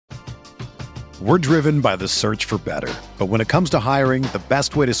We're driven by the search for better. But when it comes to hiring, the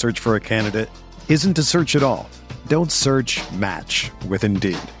best way to search for a candidate isn't to search at all. Don't search, match with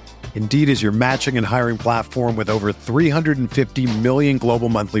Indeed. Indeed is your matching and hiring platform with over 350 million global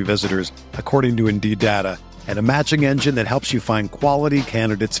monthly visitors, according to Indeed data, and a matching engine that helps you find quality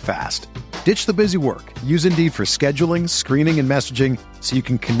candidates fast. Ditch the busy work. Use Indeed for scheduling, screening, and messaging so you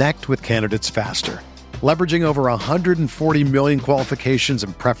can connect with candidates faster. Leveraging over 140 million qualifications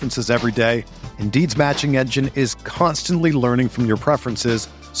and preferences every day, Indeed's matching engine is constantly learning from your preferences,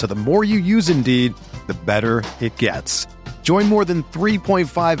 so the more you use Indeed, the better it gets. Join more than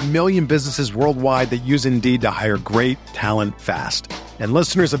 3.5 million businesses worldwide that use Indeed to hire great talent fast. And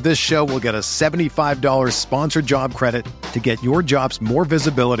listeners of this show will get a $75 sponsored job credit to get your jobs more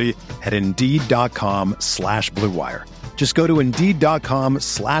visibility at Indeed.com/Blue Wire. Just go to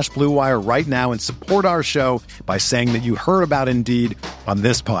Indeed.com/Blue Wire right now and support our show by saying that you heard about Indeed on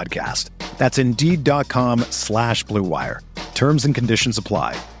this podcast. That's Indeed.com/Blue Wire. Terms and conditions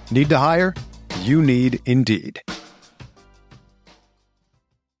apply. Need to hire? You need Indeed.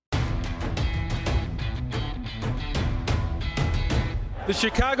 The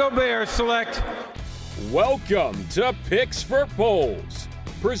Chicago Bears select. Welcome to Picks for Polls,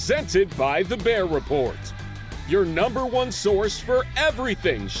 presented by The Bear Report, your number one source for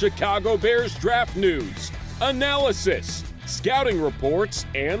everything Chicago Bears draft news, analysis, scouting reports,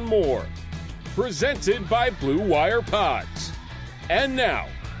 and more. Presented by Blue Wire Pods. And now,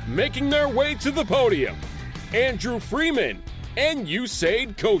 making their way to the podium, Andrew Freeman and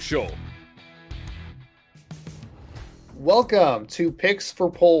Usaid Koshal. Welcome to Picks for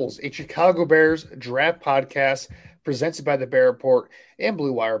Polls, a Chicago Bears draft podcast presented by the Bear Report and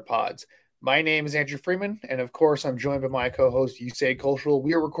Blue Wire Pods. My name is Andrew Freeman, and of course, I'm joined by my co-host, Usaid Koshal.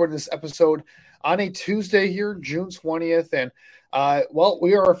 We are recording this episode on a Tuesday here, June 20th, and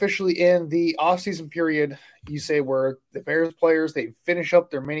we are officially in the off-season period, Usaid, where the Bears players, they finish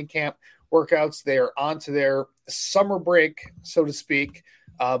up their minicamp workouts. They are on to their summer break, so to speak,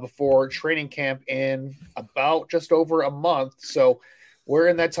 before training camp in about just over a month. So we're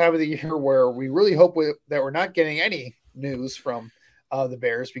in that time of the year where we really hope that we're not getting any news from the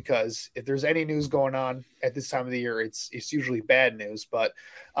Bears, because if there's any news going on at this time of the year, it's usually bad news. But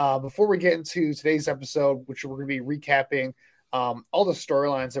before we get into today's episode, which we're going to be recapping all the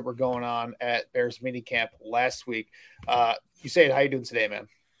storylines that were going on at Bears minicamp last week. Usaid, how you doing today, man?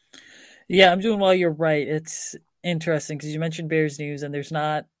 Yeah, I'm doing well. You're right. It's interesting because you mentioned Bears news, and there's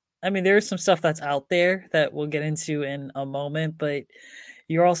some stuff that's out there that we'll get into in a moment, but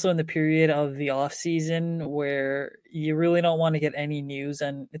you're also in the period of the off season where you really don't want to get any news,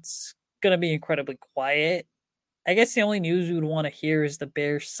 and it's going to be incredibly quiet. I guess the only news we would want to hear is the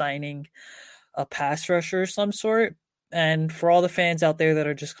Bears signing a pass rusher of some sort. And for all the fans out there that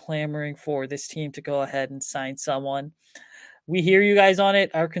are just clamoring for this team to go ahead and sign someone, we hear you guys on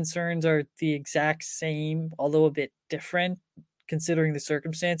it. Our concerns are the exact same, although a bit different considering the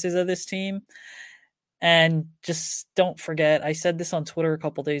circumstances of this team. And just don't forget, I said this on Twitter a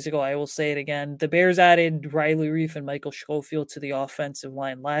couple days ago, I will say it again. The Bears added Riley Reiff and Michael Schofield to the offensive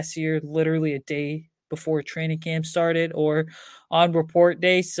line last year, literally a day before training camp started or on report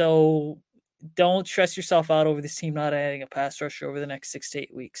day. So don't stress yourself out over this team not adding a pass rusher over the next 6 to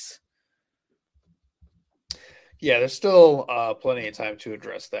 8 weeks. Yeah, there's still plenty of time to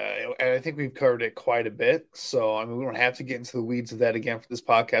address that. And I think we've covered it quite a bit. So, we don't have to get into the weeds of that again for this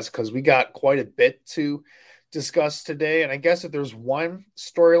podcast because we got quite a bit to discuss today. And I guess if there's one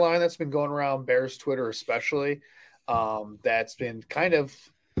storyline that's been going around Bears Twitter especially, that's been kind of,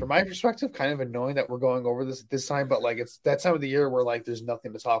 from my perspective, kind of annoying that we're going over this at this time. But, it's that time of the year where, there's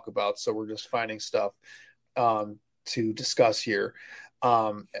nothing to talk about. So we're just finding stuff to discuss here.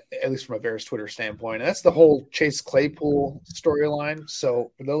 At least from a Bears Twitter standpoint. And that's the whole Chase Claypool storyline.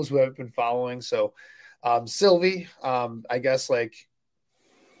 So for those who haven't been following, Sylvie, I guess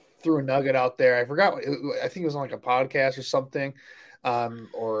threw a nugget out there. I forgot. I think it was on a podcast or something,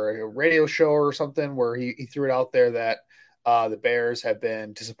 or a radio show or something where he threw it out there that the Bears have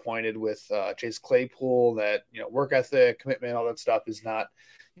been disappointed with Chase Claypool, that, work ethic, commitment, all that stuff is not,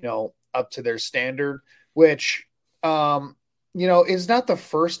 up to their standard, which, is not the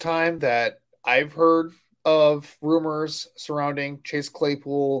first time that I've heard of rumors surrounding Chase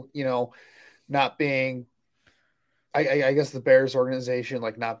Claypool, not being, I guess the Bears organization,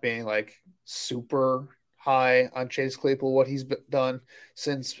 not being super high on Chase Claypool, what he's done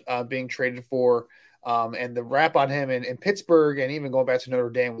since being traded for. And the rap on him in Pittsburgh and even going back to Notre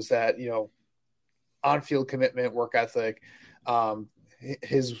Dame was that, on-field commitment, work ethic,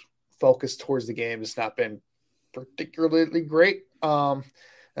 his focus towards the game has not been particularly great.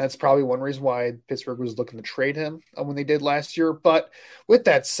 That's probably one reason why Pittsburgh was looking to trade him when they did last year. But with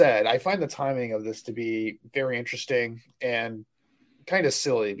that said, I find the timing of this to be very interesting and kind of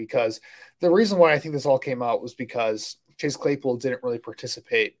silly, because the reason why I think this all came out was because Chase Claypool didn't really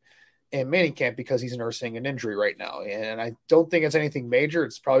participate in minicamp because he's nursing an injury right now. And I don't think it's anything major.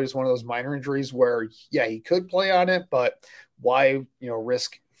 It's probably just one of those minor injuries where, yeah, he could play on it, but why,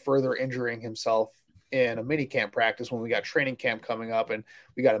 risk further injuring himself in a minicamp practice when we got training camp coming up and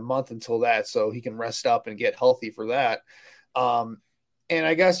we got a month until that, so he can rest up and get healthy for that. And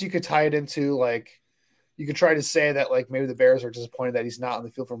I guess you could tie it into, like, you could try to say that, like, maybe the Bears are disappointed that he's not on the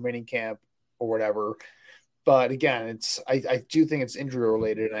field for minicamp or whatever. But again, I do think it's injury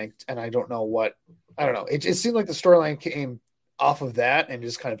related, and I don't know what, I don't know. It seemed like the storyline came off of that and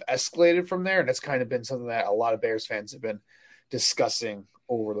just kind of escalated from there. And it's kind of been something that a lot of Bears fans have been discussing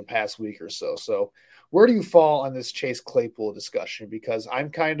over the past week or so. So where do you fall on this Chase Claypool discussion? Because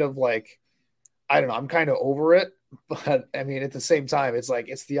I'm kind of like, I don't know, I'm kind of over it. But I mean, at the same time, it's like,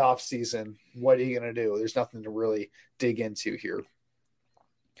 it's the off season. What are you going to do? There's nothing to really dig into here.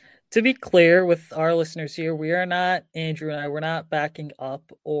 To be clear with our listeners here, we are not, Andrew and I, we're not backing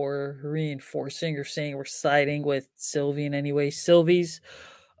up or reinforcing or saying we're siding with Sylvie in any way. Sylvie's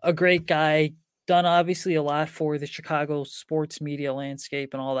a great guy, done obviously a lot for the Chicago sports media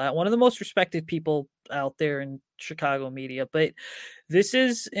landscape and all that. One of the most respected people out there in Chicago media. But this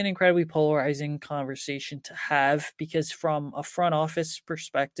is an incredibly polarizing conversation to have, because from a front office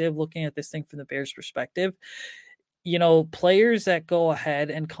perspective, looking at this thing from the Bears perspective, players that go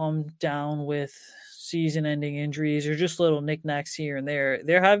ahead and come down with season-ending injuries or just little knickknacks here and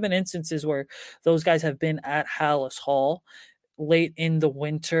there have been instances where those guys have been at Hallis Hall late in the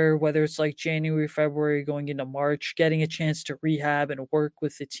winter, whether it's like January, February, going into March, getting a chance to rehab and work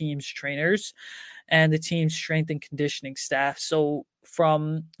with the team's trainers and the team's strength and conditioning staff. So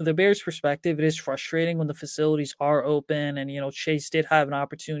from the Bears' perspective, it is frustrating when the facilities are open, and, Chase did have an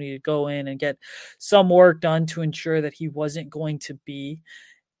opportunity to go in and get some work done to ensure that he wasn't going to be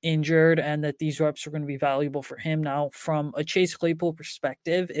injured and that these reps are going to be valuable for him. Now, from a Chase Claypool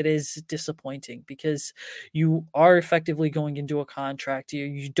perspective, it is disappointing because you are effectively going into a contract year.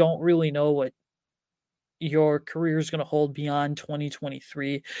 You don't really know what your career is going to hold beyond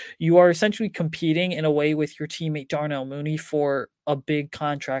 2023. You are essentially competing in a way with your teammate Darnell Mooney for a big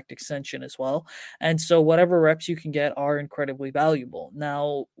contract extension as well. And so whatever reps you can get are incredibly valuable.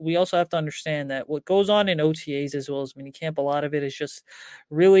 Now, we also have to understand that what goes on in OTAs as well as minicamp, a lot of it is just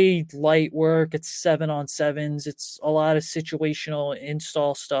really light work. It's 7-on-7s. It's a lot of situational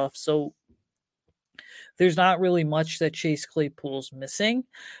install stuff. So there's not really much that Chase Claypool's missing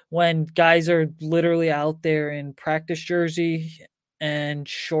when guys are literally out there in practice jersey and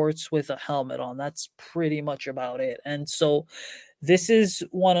shorts with a helmet on. That's pretty much about it. And so this is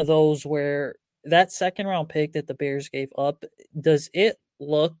one of those where that second round pick that the Bears gave up, does it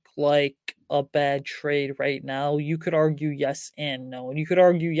look like a bad trade right now? You could argue yes and no. And you could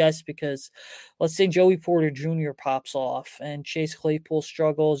argue yes because let's say Joey Porter Jr. pops off and Chase Claypool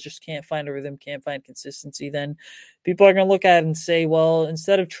struggles, just can't find a rhythm, can't find consistency. Then people are going to look at it and say, well,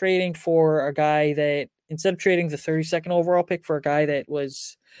 instead of trading the 32nd overall pick for a guy that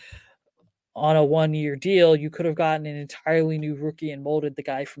was on a 1-year deal, you could have gotten an entirely new rookie and molded the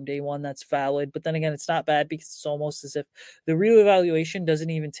guy from day one. That's valid. But then again, it's not bad because it's almost as if the real evaluation doesn't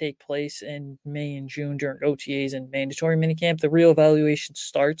even take place in May and June during OTAs and mandatory minicamp. The real evaluation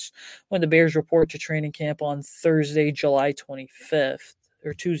starts when the Bears report to training camp on Thursday, July 25th.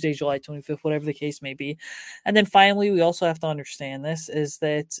 Or Tuesday, July 25th, whatever the case may be. And then finally, we also have to understand this, is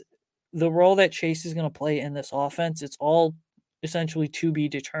that the role that Chase is going to play in this offense, it's all essentially to be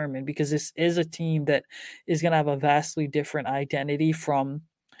determined, because this is a team that is going to have a vastly different identity from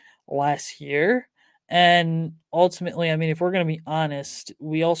last year. And ultimately, I mean, if we're going to be honest,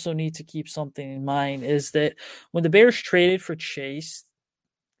 we also need to keep something in mind, is that when the Bears traded for Chase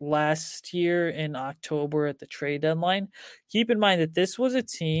last year in October at the trade deadline, keep in mind that this was a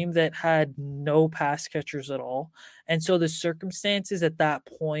team that had no pass catchers at all. And so the circumstances at that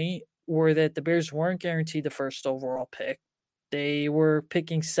point were that the Bears weren't guaranteed the first overall pick. They were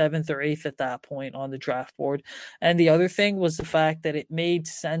picking 7th or 8th at that point on the draft board. And the other thing was the fact that it made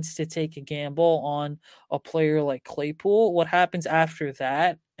sense to take a gamble on a player like Claypool. What happens after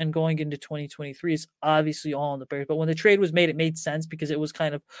that and going into 2023 is obviously all on the Bears. But when the trade was made, it made sense because it was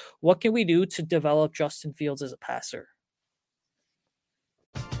kind of, what can we do to develop Justin Fields as a passer?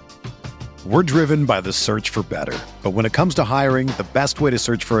 We're driven by the search for better. But when it comes to hiring, the best way to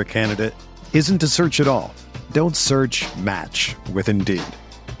search for a candidate isn't to search at all. Don't search, match with Indeed.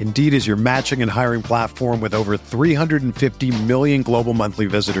 Indeed is your matching and hiring platform with over 350 million global monthly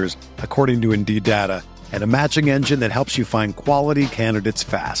visitors, according to Indeed data, and a matching engine that helps you find quality candidates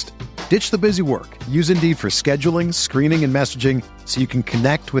fast. Ditch the busy work. Use Indeed for scheduling, screening, and messaging so you can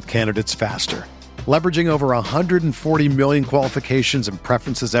connect with candidates faster. Leveraging over 140 million qualifications and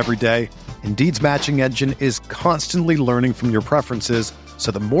preferences every day, Indeed's matching engine is constantly learning from your preferences,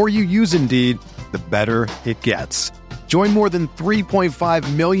 so the more you use Indeed, the better it gets. Join more than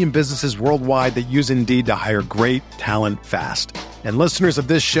 3.5 million businesses worldwide that use Indeed to hire great talent fast. And listeners of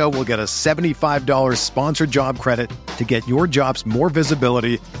this show will get a $75 sponsored job credit to get your jobs more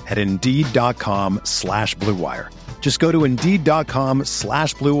visibility at Indeed.com/Blue Wire. Just go to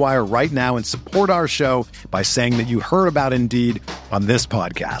Indeed.com/Blue Wire right now and support our show by saying that you heard about Indeed on this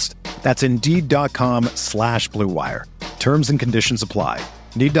podcast. That's Indeed.com/Blue Wire. Terms and conditions apply.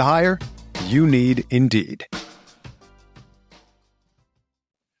 Need to hire? You need Indeed.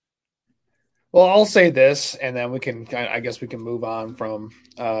 Well, I'll say this, and then I guess we can move on from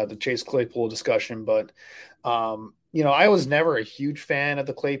the Chase Claypool discussion. But, I was never a huge fan of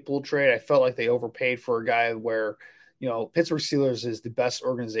the Claypool trade. I felt like they overpaid for a guy where, Pittsburgh Steelers is the best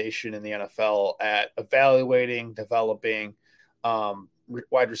organization in the NFL at evaluating, developing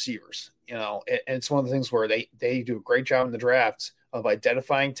wide receivers. And it's one of the things where they do a great job in the drafts of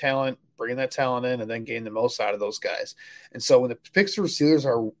identifying talent, bringing that talent in, and then getting the most out of those guys. And so when the Pittsburgh Steelers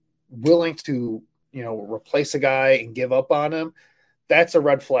are willing to, replace a guy and give up on him, that's a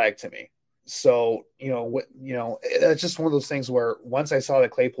red flag to me. So, it's just one of those things where once I saw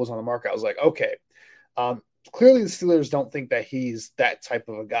that Claypool was on the market, I was like, okay, clearly the Steelers don't think that he's that type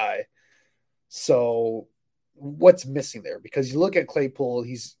of a guy. So what's missing there? Because you look at Claypool,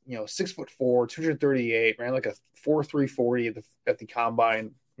 he's, 6'4", 238, ran like a 4.3 40 at the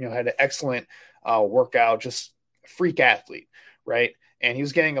combine, had an excellent workout, just freak athlete. Right. And he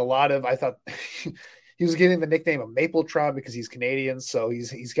was getting I thought he was getting the nickname of Mapletron because he's Canadian. So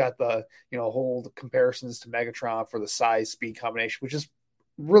he's got the, whole comparisons to Megatron for the size speed combination, which is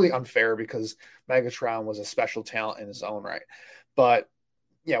really unfair because Megatron was a special talent in his own right. But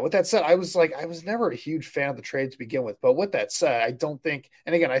yeah, with that said, I was never a huge fan of the trade to begin with. But with that said, I don't think,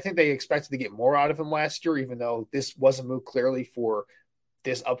 and again, I think they expected to get more out of him last year, even though this wasn't moved clearly for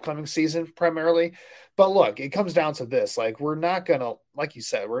this upcoming season primarily. But look, it comes down to this. We're not going to, like you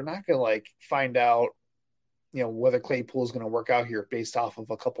said, we're not going to find out, whether Claypool is going to work out here based off of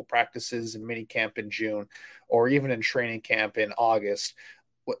a couple practices in minicamp in June, or even in training camp in August.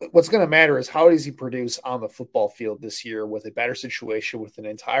 What's going to matter is how does he produce on the football field this year with a better situation, with an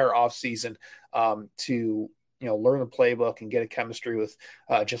entire offseason to, learn the playbook and get a chemistry with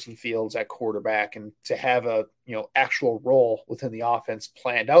Justin Fields at quarterback, and to have a, actual role within the offense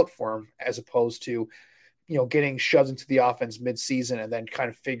planned out for him, as opposed to, getting shoved into the offense mid-season and then kind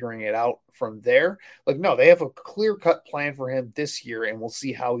of figuring it out from there. No, they have a clear-cut plan for him this year, and we'll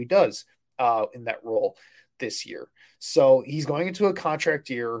see how he does in that role this year. So he's going into a contract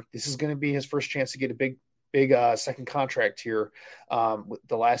year. This is going to be his first chance to get a big second contract here with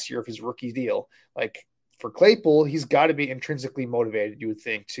the last year of his rookie deal. For Claypool, he's got to be intrinsically motivated, you would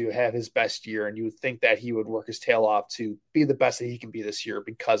think, to have his best year. And you would think that he would work his tail off to be the best that he can be this year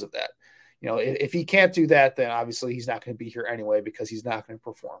because of that. If he can't do that, then obviously he's not going to be here anyway because he's not going to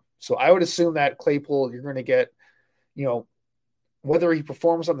perform. So I would assume that Claypool, you're going to get, whether he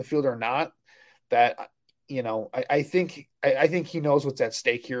performs on the field or not, that, I think he knows what's at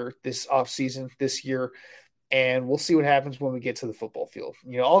stake here this offseason, this year. And we'll see what happens when we get to the football field.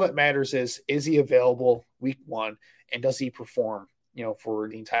 All that matters is he available week one, and does he perform, for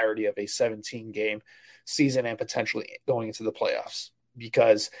the entirety of a 17-game season and potentially going into the playoffs?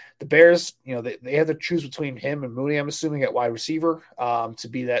 Because the Bears, they have to choose between him and Mooney, I'm assuming, at wide receiver to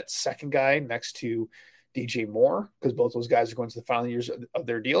be that second guy next to DJ Moore, because both those guys are going to the final years of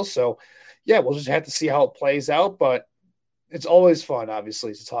their deal. So, yeah, we'll just have to see how it plays out. But it's always fun,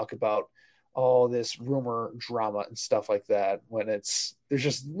 obviously, to talk about all this rumor drama and stuff like that when there's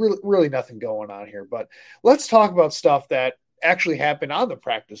just really nothing going on here. But let's talk about stuff that actually happened on the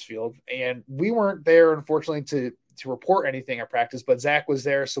practice field. And we weren't there, unfortunately, to report anything at practice, but Zach was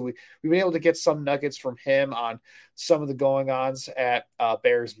there. So we've been able to get some nuggets from him on some of the going-ons at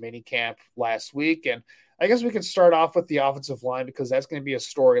Bears minicamp last week. And I guess we can start off with the offensive line, because that's going to be a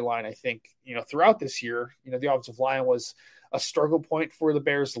storyline, I think, throughout this year. The offensive line was a struggle point for the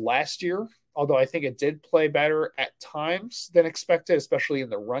Bears last year, although I think it did play better at times than expected, especially in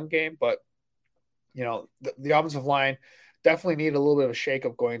the run game. But, the offensive line definitely need a little bit of a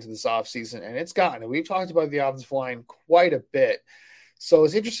shakeup going into this offseason, and it's gotten it. We've talked about the offensive line quite a bit So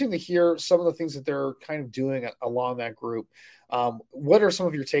it's interesting to hear some of the things that they're kind of doing along that group. What are some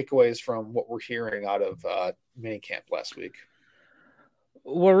of your takeaways from what we're hearing out of minicamp last week?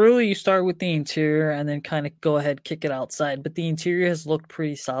 Well, really, you start with the interior and then kind of go ahead, kick it outside. But the interior has looked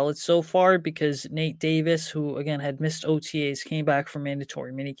pretty solid so far because Nate Davis, who again had missed OTAs, came back from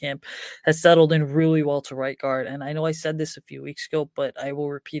mandatory minicamp, has settled in really well to right guard. And I know I said this a few weeks ago, but I will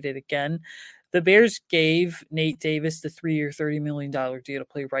repeat it again. The Bears gave Nate Davis the 3-year, $30 million deal to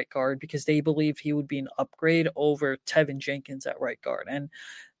play right guard because they believed he would be an upgrade over Tevin Jenkins at right guard. And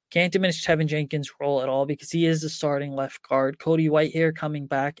can't diminish Tevin Jenkins' role at all because he is the starting left guard. Cody Whitehair coming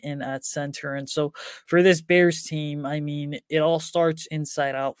back in at center. And so for this Bears team, I mean, it all starts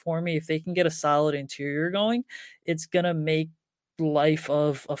inside out for me. If they can get a solid interior going, it's going to make life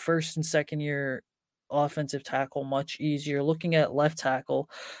of a first and second year offensive tackle much easier. Looking at left tackle,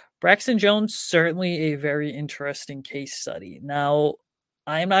 Braxton Jones, certainly a very interesting case study. Now,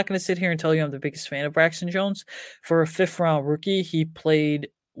 I'm not going to sit here and tell you I'm the biggest fan of Braxton Jones. For a fifth round rookie, he played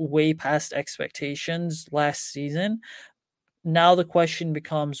way past expectations last season. Now the question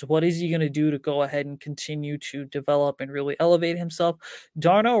becomes, what is he going to do to go ahead and continue to develop and really elevate himself?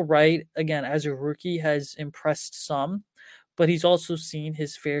 Darnell Wright, again, as a rookie, has impressed some, but he's also seen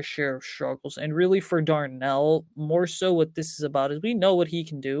his fair share of struggles. And really for Darnell, more so what this is about is we know what he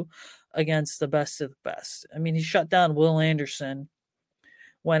can do against the best of the best. I mean, he shut down Will Anderson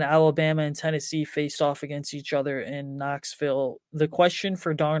when Alabama and Tennessee faced off against each other in Knoxville. The question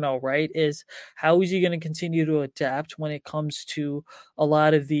for Darnell Wright is, how is he going to continue to adapt when it comes to a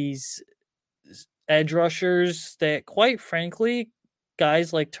lot of these edge rushers that, quite frankly,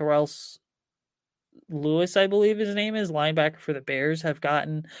 guys like Terrell Lewis, I believe his name is, linebacker for the Bears, have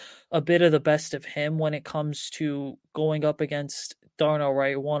gotten a bit of the best of him when it comes to going up against Darnell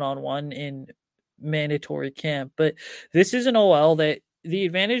Wright one-on-one in mandatory camp. But this is an OL that the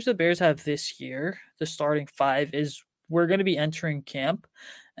advantage the Bears have this year, the starting five, is we're going to be entering camp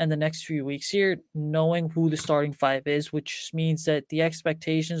and the next few weeks here knowing who the starting five is, which means that the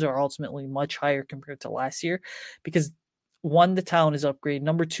expectations are ultimately much higher compared to last year because one, the talent is upgraded.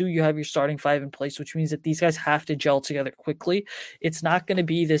 Number two, you have your starting five in place, which means that these guys have to gel together quickly. It's not going to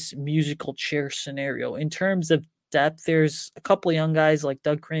be this musical chair scenario. In terms of depth, there's a couple of young guys like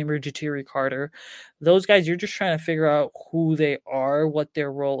Doug Kramer, Jatiri Carter. Those guys, you're just trying to figure out who they are, what their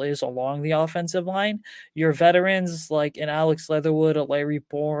role is along the offensive line. Your veterans like an Alex Leatherwood, a Larry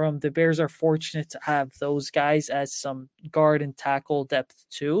Borum, the Bears are fortunate to have those guys as some guard and tackle depth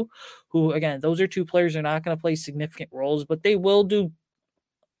too, who, again, those are two players who are not going to play significant roles, but they will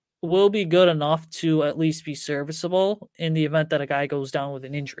be good enough to at least be serviceable in the event that a guy goes down with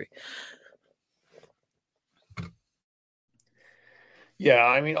an injury. Yeah,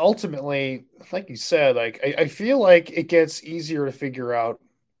 I mean, ultimately, like you said, like I feel like it gets easier to figure out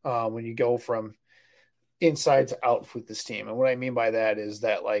when you go from inside to out with this team. And what I mean by that is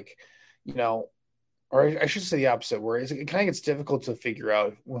that, like, you know, or I should say the opposite, where it kind of gets difficult to figure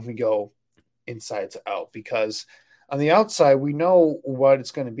out when we go inside to out because on the outside, we know what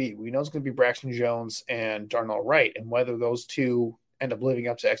it's going to be. We know it's going to be Braxton Jones and Darnell Wright, and whether those two end up living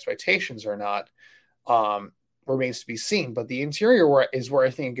up to expectations or not. Remains to be seen. But the interior is where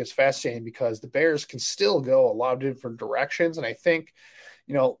I think it gets fascinating because the Bears can still go a lot of different directions. And I think,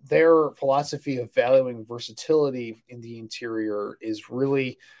 their philosophy of valuing versatility in the interior is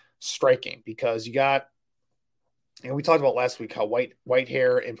really striking because you got, we talked about last week how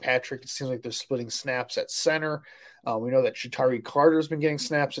Whitehair and Patrick, it seems like they're splitting snaps at center. We know that Jatiri Carter's been getting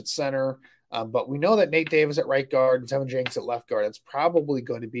snaps at center. But we know that Nate Davis at right guard and Tevin Jenkins at left guard. That's probably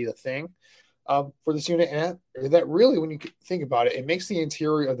going to be the thing. For this unit, and that really, when you think about it, it makes the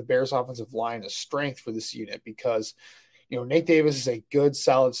interior of the Bears offensive line a strength for this unit because, Nate Davis is a good,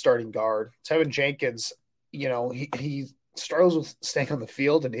 solid starting guard. Tevin Jenkins, he struggles with staying on the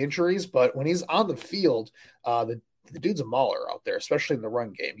field and injuries, but when he's on the field, the dude's a mauler out there, especially in the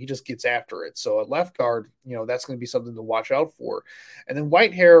run game. He just gets after it. So at left guard, that's going to be something to watch out for. And then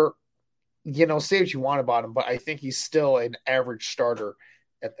Whitehair, say what you want about him, but I think he's still an average starter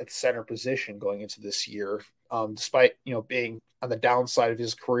at the center position going into this year, despite being on the downside of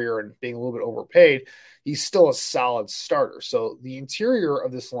his career and being a little bit overpaid. He's still a solid starter. So the interior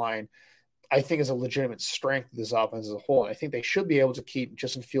of this line, I think, is a legitimate strength of this offense as a whole. And I think they should be able to keep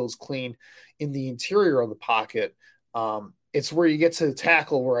Justin Fields clean in the interior of the pocket. It's where you get to the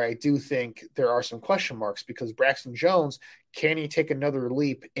tackle where I do think there are some question marks because Braxton Jones, can he take another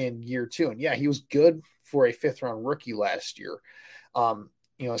leap in year two? And yeah, he was good for a fifth round rookie last year.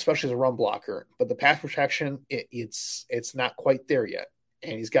 Especially as a run blocker, but the pass protection, it's not quite there yet.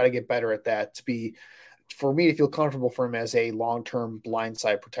 And he's got to get better at that to for me to feel comfortable for him as a long-term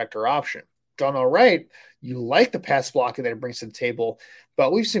blindside protector option. Darnell Wright, you like the pass blocking that it brings to the table,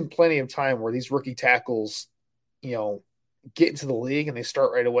 but we've seen plenty of time where these rookie tackles, get into the league and they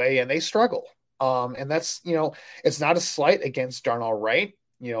start right away and they struggle. And that's, it's not a slight against Darnell Wright,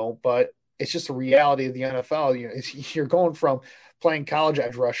 but it's just a reality of the NFL. You're going from playing college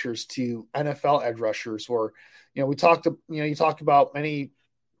edge rushers to NFL edge rushers where, you talked about many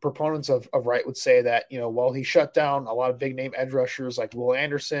proponents of Wright would say that, he shut down a lot of big name edge rushers like Will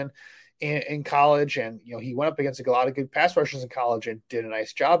Anderson in college. And, he went up against a lot of good pass rushers in college and did a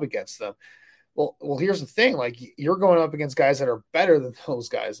nice job against them. Well, here's the thing. Like, you're going up against guys that are better than those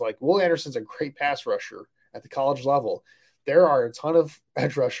guys. Like, Will Anderson's a great pass rusher at the college level. There are a ton of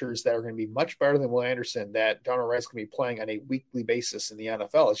edge rushers that are going to be much better than Will Anderson that Darnell Wright's going to be playing on a weekly basis in the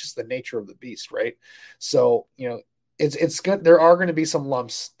NFL. It's just the nature of the beast, right? So, it's good. There are going to be some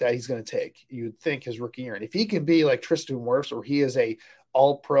lumps that he's going to take. You would think his rookie year. And if he can be like Tristan Wirfs, or he is a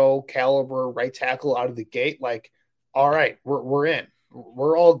all-pro caliber right tackle out of the gate, like, all right, we're in.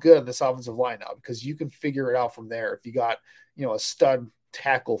 We're all good on this offensive line now because you can figure it out from there if you got, a stud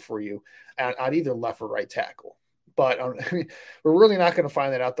tackle for you on either left or right tackle. But we're really not going to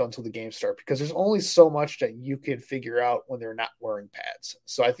find that out, though, until the games start because there's only so much that you can figure out when they're not wearing pads.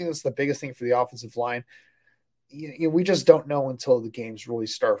 So I think that's the biggest thing for the offensive line. We just don't know until the games really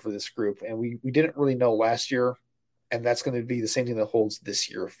start for this group. And we didn't really know last year. And that's going to be the same thing that holds this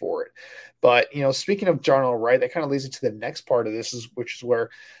year for it. But, speaking of Darnell Wright, that kind of leads into the next part of this, which is where,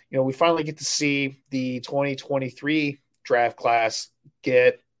 we finally get to see the 2023 draft class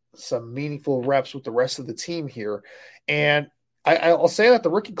get some meaningful reps with the rest of the team here. And I'll say that the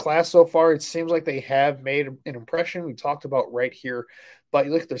rookie class so far, it seems like they have made an impression. We talked about right here, but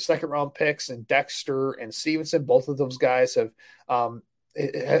you look at their second round picks and Dexter and Stevenson, both of those guys have,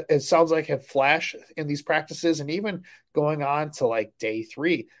 it sounds like have flashed in these practices and even going on to like day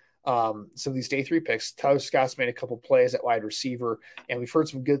 3. Some of these day 3 picks, Tyler Scott's made a couple plays at wide receiver, and we've heard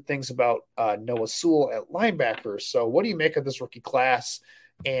some good things about Noah Sewell at linebacker. So what do you make of this rookie class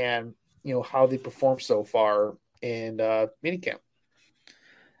and, how they perform so far in minicamp?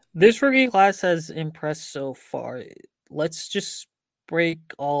 This rookie class has impressed so far. Let's just break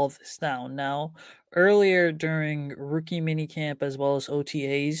all of this down. Now, earlier during rookie minicamp as well as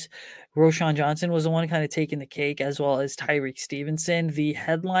OTAs, Roshan Johnson was the one kind of taking the cake, as well as Tyreek Stevenson. The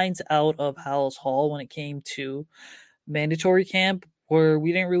headlines out of Hallis Hall when it came to mandatory camp where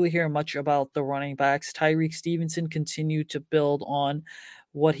we didn't really hear much about the running backs. Tyreek Stevenson continued to build on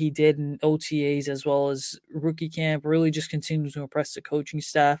what he did in OTAs as well as rookie camp, really just continues to impress the coaching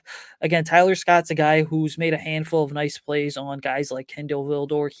staff. Again, Tyler Scott's a guy who's made a handful of nice plays on guys like Kendall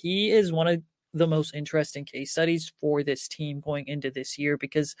Vildor. He is one of the most interesting case studies for this team going into this year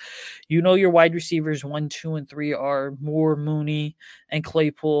because your wide receivers 1, 2, and 3 are Moore, Mooney, and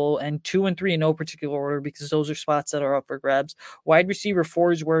Claypool, and 2 and 3 in no particular order because those are spots that are up for grabs. Wide receiver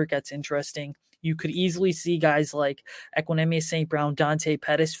 4 is where it gets interesting. You could easily see guys like Equinemius St. Brown, Dante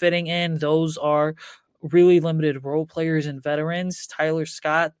Pettis fitting in. Those are really limited role players and veterans. Tyler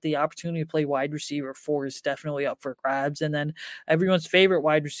Scott, the opportunity to play wide receiver 4 is definitely up for grabs. And then everyone's favorite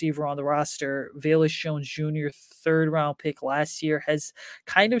wide receiver on the roster, Velus Jones Jr., 3rd round pick last year, has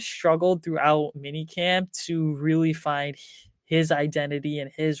kind of struggled throughout minicamp to really find his identity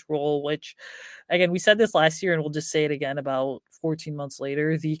and his role, which, again, we said this last year and we'll just say it again about 14 months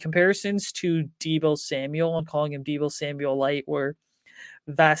later. The comparisons to Deebo Samuel and calling him Deebo Samuel Light were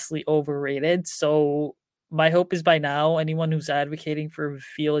vastly overrated. So my hope is by now, anyone who's advocating for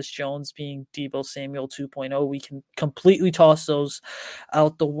Velus Jones being Deebo Samuel 2.0, we can completely toss those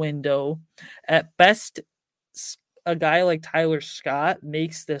out the window. At best, a guy like Tyler Scott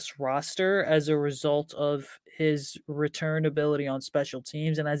makes this roster as a result of his return ability on special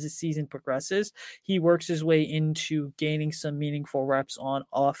teams. And as the season progresses, he works his way into gaining some meaningful reps on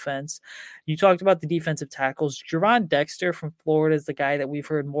offense. You talked about the defensive tackles. Javon Dexter from Florida is the guy that we've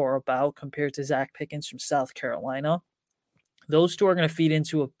heard more about compared to Zach Pickens from South Carolina. Those two are going to feed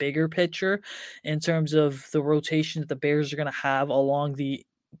into a bigger picture in terms of the rotation that the Bears are going to have along the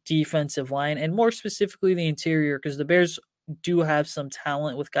defensive line and more specifically the interior, because the Bears do have some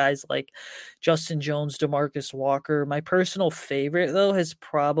talent with guys like Justin Jones, DeMarcus Walker. My personal favorite, though, has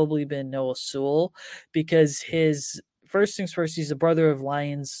probably been Noah Sewell because first things first, he's the brother of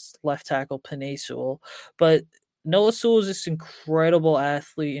Lions left tackle Penei Sewell. But Noah Sewell is this incredible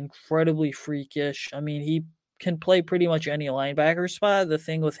athlete, incredibly freakish. I mean, he can play pretty much any linebacker spot. The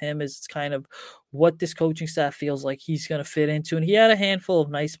thing with him is it's kind of what this coaching staff feels like he's going to fit into. And he had a handful of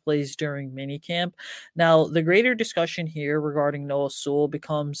nice plays during minicamp. Now, the greater discussion here regarding Noah Sewell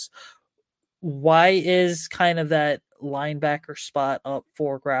becomes why is kind of that linebacker spot up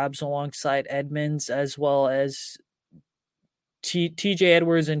for grabs alongside Edmonds as well as TJ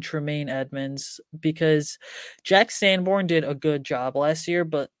Edwards and Tremaine Edmonds? Because Jack Sanborn did a good job last year,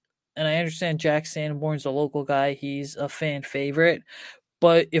 and I understand Jack Sanborn's a local guy, he's a fan favorite.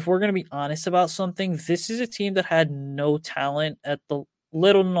 But if we're going to be honest about something, this is a team that had no talent at the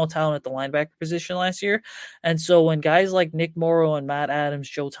little to no talent at the linebacker position last year. And so when guys like Nick Morrow and Matt Adams,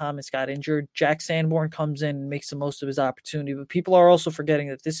 Joe Thomas got injured, Jack Sanborn comes in and makes the most of his opportunity. But people are also forgetting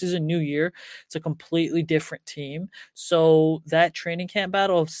that this is a new year. It's a completely different team. So that training camp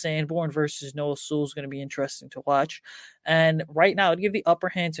battle of Sanborn versus Noah Sewell is going to be interesting to watch. And right now, I'd give the upper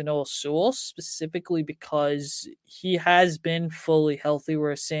hand to Noah Sewell specifically because he has been fully healthy,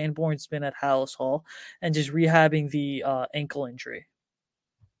 whereas Sanborn's been at Hallis Hall and just rehabbing the ankle injury.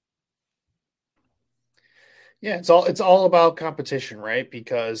 Yeah, it's all about competition, right?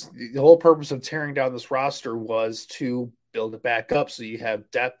 Because the whole purpose of tearing down this roster was to build it back up so you have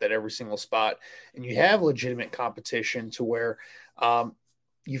depth at every single spot and you have legitimate competition to where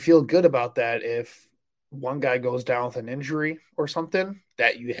you feel good about that if one guy goes down with an injury or something,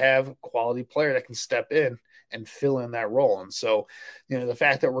 that you have a quality player that can step in and fill in that role. And so, the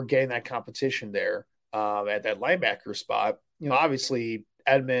fact that we're getting that competition there at that linebacker spot, obviously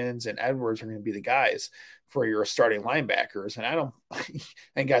Edmonds and Edwards are going to be the guys for your starting linebackers.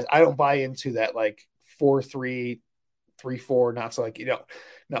 And guys, I don't buy into that like 4-3, 3-4, not so like,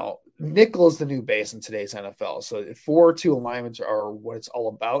 no, nickel is the new base in today's NFL. So 4-2 alignments are what it's all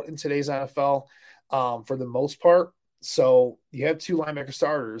about in today's NFL for the most part. So you have two linebacker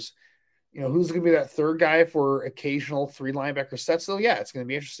starters. Who's going to be that third guy for occasional three linebacker sets? So yeah, it's going to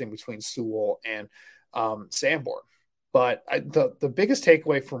be interesting between Sewell and Sanborn. But the biggest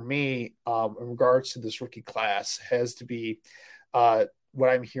takeaway for me in regards to this rookie class has to be what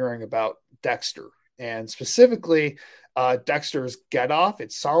I'm hearing about Dexter. And specifically, Dexter's get off.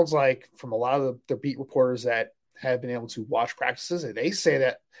 It sounds like from a lot of the beat reporters that have been able to watch practices, and they say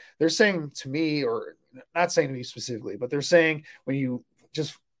that they're saying to me, or not saying to me specifically, but they're saying when you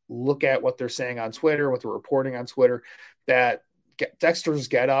just look at what they're saying on Twitter, what they're reporting on Twitter, that Dexter's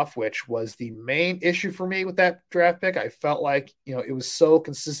get off, which was the main issue for me with that draft pick. I felt like, it was so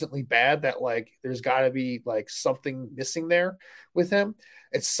consistently bad that like, there's gotta be like something missing there with him.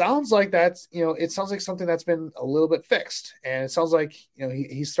 It sounds like that's, it sounds like something that's been a little bit fixed. And it sounds like,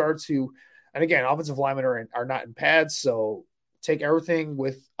 he started to, and again, offensive linemen are not in pads. So take everything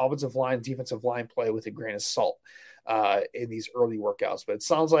with offensive line, defensive line play with a grain of salt in these early workouts, but it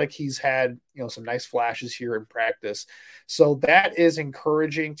sounds like he's had some nice flashes here in practice, so that is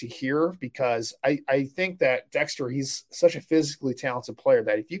encouraging to hear, because I think that Dexter, he's such a physically talented player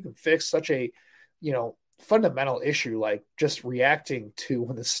that if you can fix such a fundamental issue like just reacting to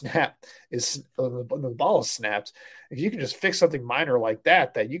when the ball is snapped, if you can just fix something minor like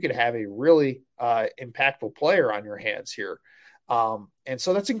that you could have a really impactful player on your hands here, and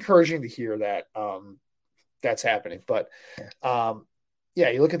so that's encouraging to hear that that's happening. But yeah,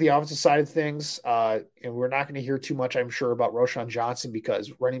 you look at the offensive side of things, and we're not going to hear too much, I'm sure, about Roschon Johnson,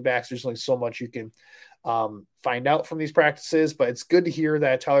 because running backs, there's only so much you can find out from these practices. But it's good to hear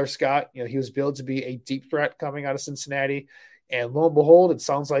that Tyler Scott, he was billed to be a deep threat coming out of Cincinnati. And lo and behold, it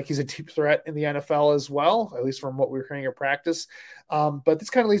sounds like he's a deep threat in the NFL as well, at least from what we're hearing at practice. But this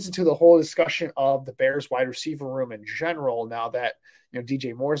kind of leads into the whole discussion of the Bears wide receiver room in general, now that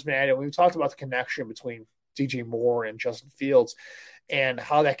DJ Moore's been added. We've talked about the connection between DJ Moore and Justin Fields and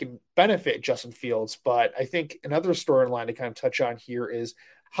how that can benefit Justin Fields. But I think another storyline to kind of touch on here is,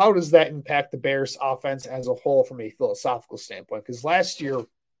 how does that impact the Bears offense as a whole from a philosophical standpoint? Because last year,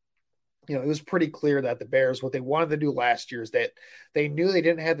 it was pretty clear that the Bears, what they wanted to do last year is that they knew they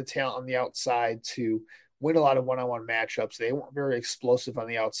didn't have the talent on the outside to win a lot of one-on-one matchups. They weren't very explosive on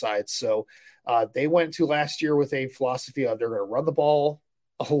the outside. So they went to last year with a philosophy of they're going to run the ball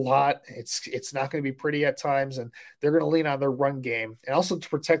a lot. It's not going to be pretty at times, and they're going to lean on their run game and also to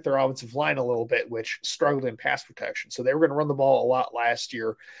protect their offensive line a little bit, which struggled in pass protection. So they were going to run the ball a lot last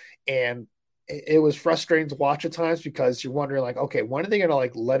year, and it was frustrating to watch at times, because you're wondering like, okay, when are they going to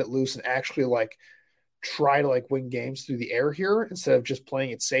like let it loose and actually like try to like win games through the air here, instead of just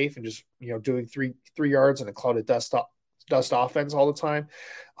playing it safe and just doing three yards and a cloud of dust offense all the time.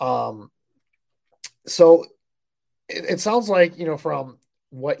 So it sounds like from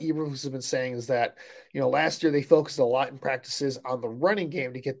what Eberflus has been saying is that, last year they focused a lot in practices on the running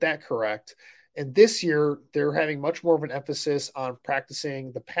game to get that correct. And this year they're having much more of an emphasis on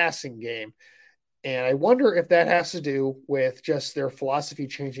practicing the passing game. And I wonder if that has to do with just their philosophy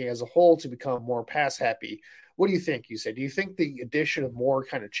changing as a whole to become more pass happy. What do you think? You said, do you think the addition of Moore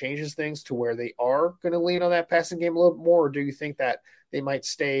kind of changes things to where they are going to lean on that passing game a little bit more, or do you think that they might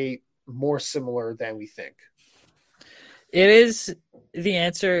stay more similar than we think? It is the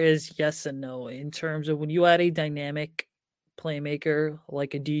answer is yes and no in terms of when you add a dynamic playmaker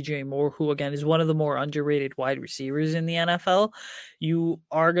like a DJ Moore, who again is one of the more underrated wide receivers in the NFL, you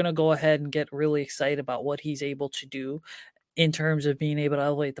are going to go ahead and get really excited about what he's able to do in terms of being able to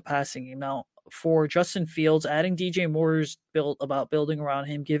elevate the passing game. Now, for Justin Fields, adding DJ Moore's built about building around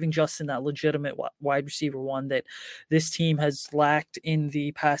him, giving Justin that legitimate wide receiver one that this team has lacked in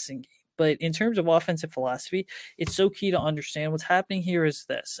the passing game. But in terms of offensive philosophy, it's so key to understand what's happening here is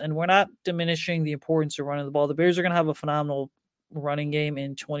this. And we're not diminishing the importance of running the ball. The Bears are going to have a phenomenal running game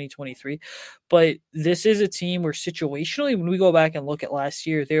in 2023. But this is a team where situationally, when we go back and look at last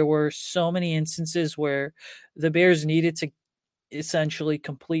year, there were so many instances where the Bears needed to essentially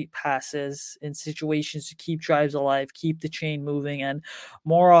complete passes in situations to keep drives alive, keep the chain moving. And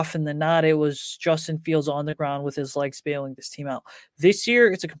more often than not, it was Justin Fields on the ground with his legs bailing this team out. This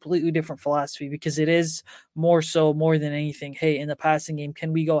year, it's a completely different philosophy because it is more than anything, hey, in the passing game,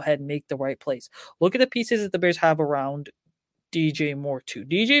 can we go ahead and make the right plays? Look at the pieces that the Bears have around DJ Moore too.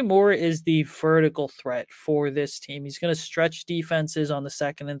 DJ Moore is the vertical threat for this team. He's going to stretch defenses on the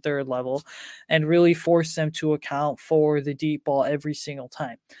second and third level and really force them to account for the deep ball every single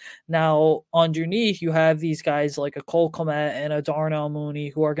time. Now, underneath, you have these guys like a Cole Kmet and a Darnell Mooney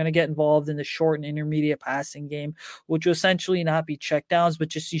who are going to get involved in the short and intermediate passing game, which will essentially not be checkdowns, but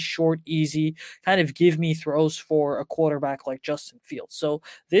just these short, easy, kind of give me throws for a quarterback like Justin Fields. So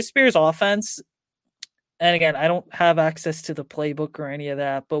this Bears offense, and again, I don't have access to the playbook or any of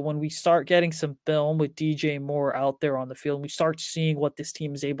that, but when we start getting some film with DJ Moore out there on the field, and we start seeing what this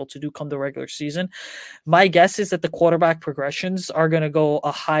team is able to do come the regular season, my guess is that the quarterback progressions are going to go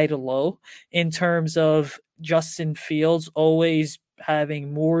a high to low in terms of Justin Fields always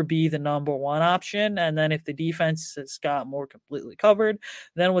having Moore be the number one option. And then if the defense has got Moore completely covered,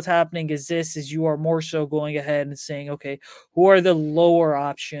 then what's happening is you are more so going ahead and saying, okay, who are the lower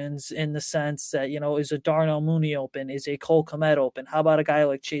options in the sense that, is a Darnell Mooney open? Is a Cole Kmet open? How about a guy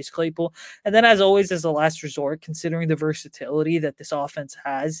like Chase Claypool? And then as always, as a last resort, considering the versatility that this offense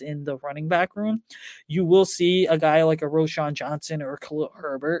has in the running back room, you will see a guy like a Roshan Johnson or a Khalil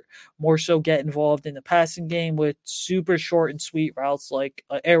Herbert more so get involved in the passing game with super short and sweet routes like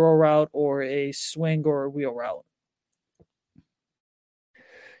an arrow route or a swing or a wheel route.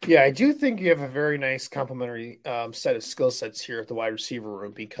 Yeah, I do think you have a very nice complementary set of skill sets here at the wide receiver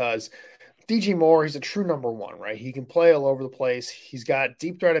room because DJ Moore, he's a true number one, right? He can play all over the place. He's got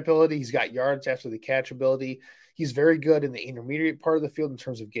deep threat ability. He's got yards after the catch ability. He's very good in the intermediate part of the field in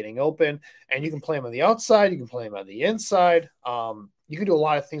terms of getting open. And you can play him on the outside. You can play him on the inside. You can do a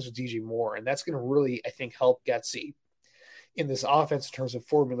lot of things with DJ Moore, and that's going to really, I think, help Getsy in this offense in terms of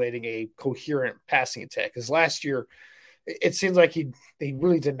formulating a coherent passing attack. Because last year, it seems like they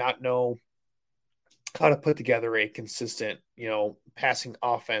really did not know how to put together a consistent, passing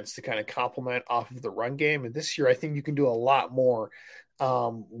offense to kind of complement off of the run game. And this year, I think you can do a lot more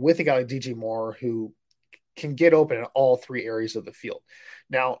with a guy like DJ Moore who can get open in all three areas of the field.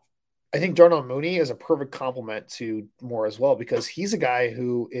 Now, I think Darnell Mooney is a perfect complement to Moore as well because he's a guy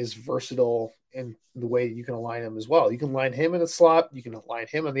who is versatile in the way you can align him as well. You can line him in the slot, you can align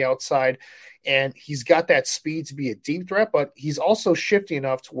him on the outside, and he's got that speed to be a deep threat, but he's also shifty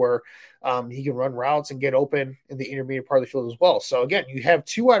enough to where he can run routes and get open in the intermediate part of the field as well. So again, you have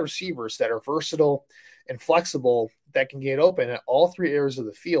two wide receivers that are versatile and flexible that can get open at all three areas of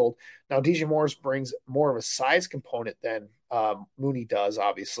the field. Now, DJ Morris brings more of a size component than Mooney does,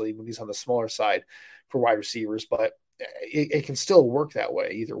 obviously. Mooney's on the smaller side for wide receivers, but it can still work that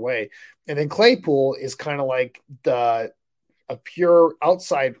way either way. And then Claypool is kind of like a pure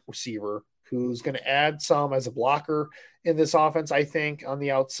outside receiver who's going to add some as a blocker in this offense, I think, on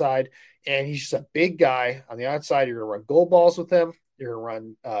the outside. And he's just a big guy on the outside. You're going to run goal balls with him. You're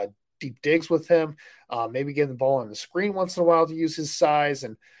going to run deep digs with him, maybe get the ball on the screen once in a while to use his size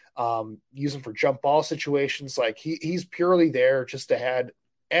and use him for jump ball situations. Like he's purely there just to add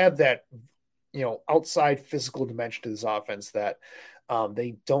that, outside physical dimension to this offense that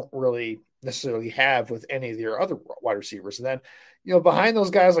they don't really necessarily have with any of their other wide receivers. And then, behind those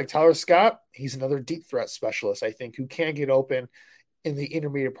guys like Tyler Scott, he's another deep threat specialist, I think, who can get open in the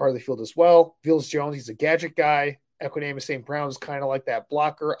intermediate part of the field as well. Veals Jones, he's a gadget guy. Equinemius St. Brown is kind of like that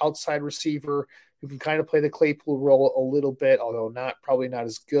blocker outside receiver who can kind of play the Claypool role a little bit, although probably not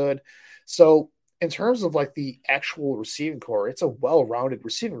as good. So in terms of like the actual receiving core, it's a well-rounded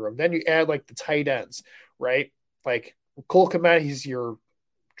receiving room. Then you add like the tight ends, right? Like Cole Kmet, he's your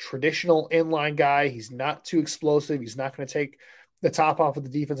traditional inline guy. He's not too explosive. He's not going to take the top off of the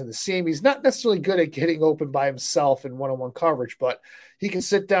defense in the seam. He's not necessarily good at getting open by himself in one-on-one coverage, but he can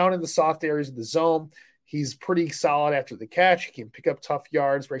sit down in the soft areas of the zone. He's pretty solid after the catch. He can pick up tough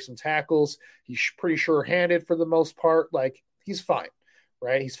yards, break some tackles. He's pretty sure-handed for the most part. Like, he's fine,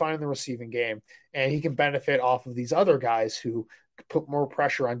 right? He's fine in the receiving game, and he can benefit off of these other guys who put more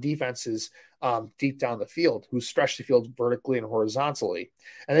pressure on defenses deep down the field, who stretch the field vertically and horizontally.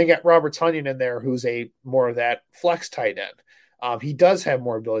 And then you got Robert Tonyan in there, who's a more of that flex tight end. He does have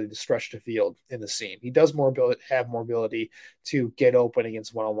more ability to stretch the field in the seam. He does have more ability to get open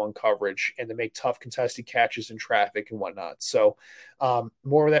against one-on-one coverage and to make tough contested catches in traffic and whatnot. So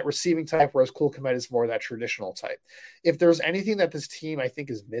more of that receiving type, whereas Cole Kmet is more of that traditional type. If there's anything that this team I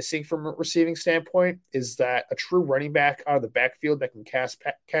think is missing from a receiving standpoint, is that a true running back out of the backfield that can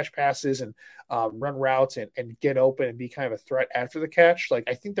catch passes and run routes and get open and be kind of a threat after the catch. Like,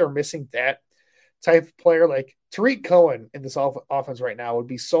 I think they're missing that type of player. Like Tariq Cohen in this offense right now would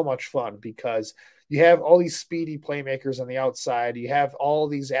be so much fun because you have all these speedy playmakers on the outside. You have all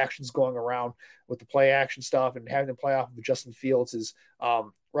these actions going around with the play action stuff and having to play off of Justin Fields'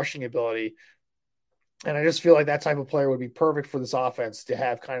 rushing ability. And I just feel like that type of player would be perfect for this offense, to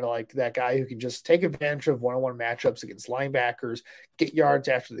have kind of like that guy who can just take advantage of one-on-one matchups against linebackers, get yards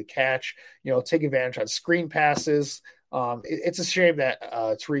after the catch, take advantage on screen passes. It's a shame that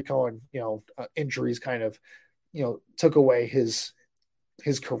Tariq Cohen, injuries kind of, took away his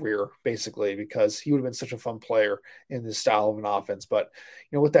career basically, because he would have been such a fun player in this style of an offense. But,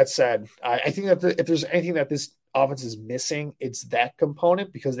 with that said, I think that if there's anything that this offense is missing, it's that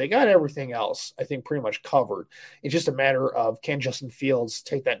component, because they got everything else, I think, pretty much covered. It's just a matter of, can Justin Fields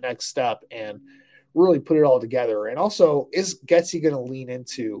take that next step and really put it all together? And also, is Getsy going to lean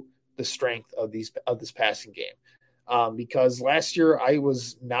into the strength of this passing game? Because last year I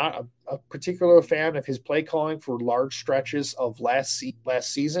was not a particular fan of his play calling for large stretches of last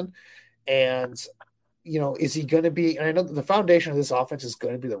season. And, is he going to be – and I know the foundation of this offense is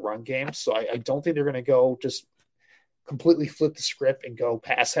going to be the run game, so I don't think they're going to go just completely flip the script and go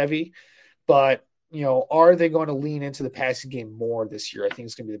pass heavy. But, are they going to lean into the passing game more this year? I think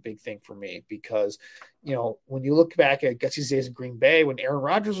it's going to be the big thing for me, because, when you look back at Getsy's days in Green Bay, when Aaron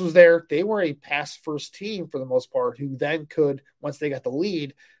Rodgers was there, they were a pass-first team for the most part, who then could, once they got the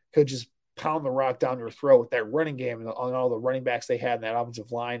lead, could just pound the rock down your throat with that running game and all the running backs they had in that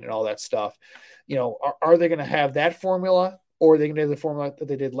offensive line and all that stuff. Are they going to have that formula? Or are they going to do the formula that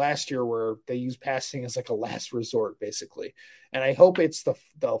they did last year, where they use passing as like a last resort, basically? And I hope it's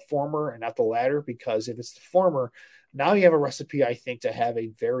the former and not the latter, because if it's the former, now you have a recipe, I think, to have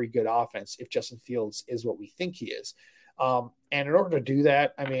a very good offense if Justin Fields is what we think he is. And in order to do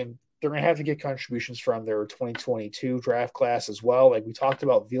that, I mean, they're going to have to get contributions from their 2022 draft class as well. Like we talked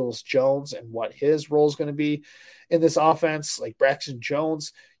about Velus Jones and what his role is going to be in this offense. Like Braxton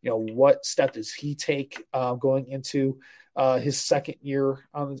Jones, what step does he take going into his second year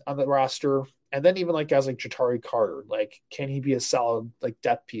on the roster? And then even like guys like Jatari Carter, like, can he be a solid like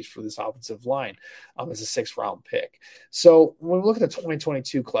depth piece for this offensive line as a 6th round pick? So when we look at the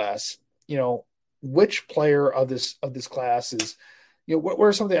 2022 class, which player of this class is, what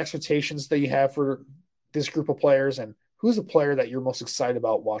are some of the expectations that you have for this group of players, and who's the player that you're most excited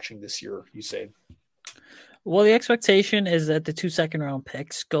about watching this year, you say? Well, the expectation is that the 2 second-round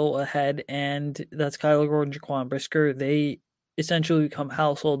picks go ahead, and that's Kyler Gordon, Jaquan Brisker. They essentially become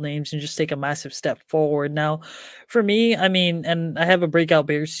household names and just take a massive step forward. Now, for me, I mean, and I have a breakout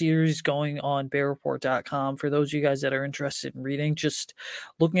Bears series going on bearreport.com for those of you guys that are interested in reading, just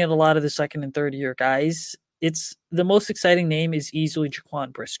looking at a lot of the 2nd and 3rd year guys. It's the most exciting name is easily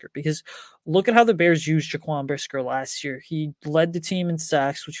Jaquan Brisker, because look at how the Bears used Jaquan Brisker last year. He led the team in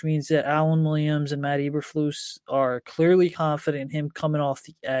sacks, which means that Alan Williams and Matt Eberflus are clearly confident in him coming off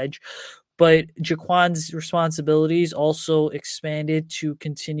the edge. But Jaquan's responsibilities also expanded to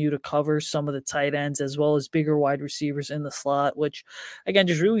continue to cover some of the tight ends as well as bigger wide receivers in the slot, which, again,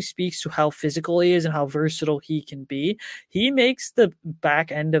 just really speaks to how physical he is and how versatile he can be. He makes the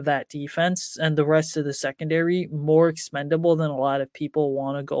back end of that defense and the rest of the secondary more expendable than a lot of people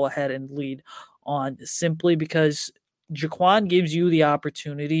want to go ahead and lead on, simply because Jaquan gives you the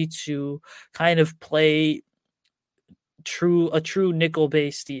opportunity to kind of play a true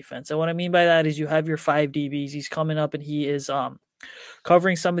nickel-based defense. And what I mean by that is you have your 5 DBs. He's coming up and he is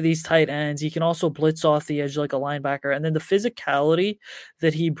covering some of these tight ends. He can also blitz off the edge like a linebacker. And then the physicality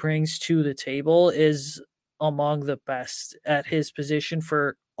that he brings to the table is among the best at his position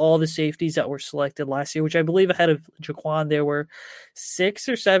for all the safeties that were selected last year, which I believe ahead of Jaquan, there were 6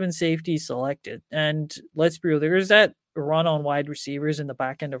 or 7 safeties selected. And let's be real, there is that run on wide receivers in the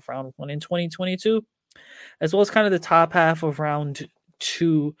back end of round 1 in 2022, as well as kind of the top half of round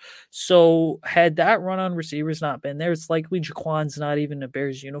 2. So had that run on receivers not been there, it's likely Jaquan's not even a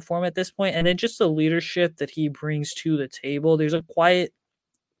Bears uniform at this point. And then just the leadership that he brings to the table, there's a quiet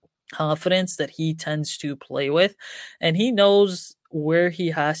confidence that he tends to play with, and he knows where he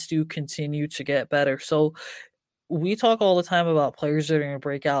has to continue to get better. So we talk all the time about players that are going to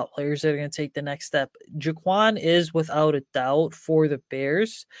break out, players that are going to take the next step. Jaquan is without a doubt for the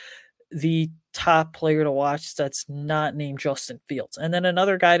Bears the top player to watch that's not named Justin Fields. And then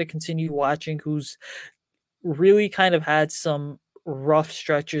another guy to continue watching who's really kind of had some rough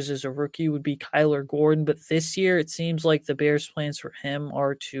stretches as a rookie would be Kyler Gordon. But this year, it seems like the Bears' plans for him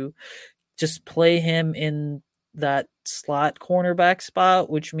are to just play him in that slot cornerback spot,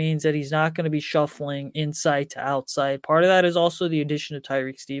 which means that he's not going to be shuffling inside to outside. Part of that is also the addition of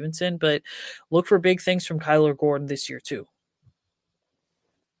Tyreek Stevenson, but look for big things from Kyler Gordon this year too.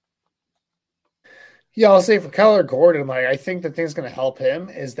 Yeah, I'll say for Kyler Gordon, like I think the thing's going to help him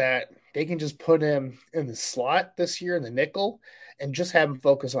is that they can just put him in the slot this year in the nickel and just have him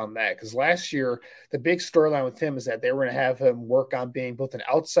focus on that. Because last year, the big storyline with him is that they were going to have him work on being both an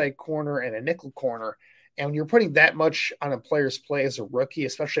outside corner and a nickel corner. And when you're putting that much on a player's play as a rookie,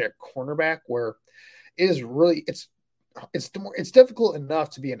 especially at cornerback, where it is really it's difficult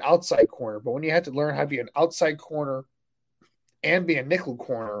enough to be an outside corner, but when you have to learn how to be an outside corner and be a nickel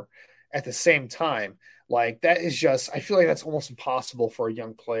corner at the same time, like that is just, I feel like that's almost impossible for a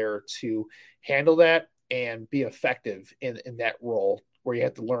young player to handle that and be effective in that role where you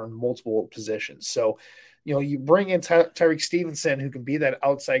have to learn multiple positions. So, you know, you bring in Tyreek Stevenson, who can be that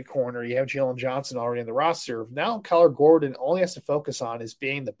outside corner. You have Jalen Johnson already in the roster. Now Kyler Gordon only has to focus on is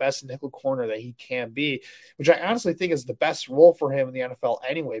being the best nickel corner that he can be, which I honestly think is the best role for him in the NFL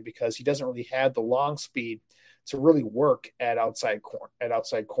anyway, because he doesn't really have the long speed to really work at outside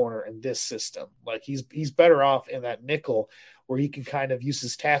corner in this system. Like he's better off in that nickel where he can kind of use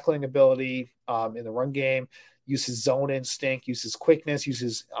his tackling ability in the run game, use his zone instinct, use his quickness, use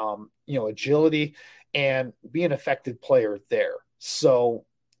his agility, and be an effective player there. So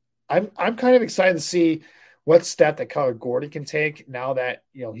I'm kind of excited to see what step that Kyler Gordon can take now that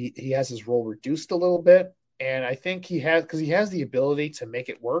he has his role reduced a little bit. And I think he has the ability to make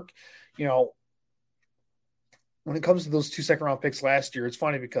it work. When it comes to those 2 second-round picks last year, it's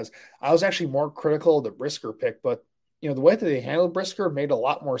funny because I was actually more critical of the Brisker pick, but the way that they handled Brisker made a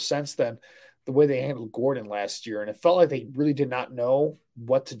lot more sense than the way they handled Gordon last year. And it felt like they really did not know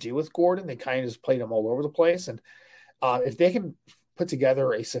what to do with Gordon. They kind of just played him all over the place. And if they can put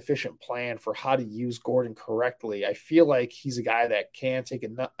together a sufficient plan for how to use Gordon correctly, I feel like he's a guy that can take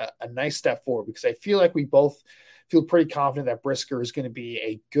a nice step forward, because I feel like we both feel pretty confident that Brisker is going to be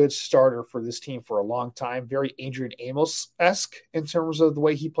a good starter for this team for a long time. Very Adrian Amos-esque in terms of the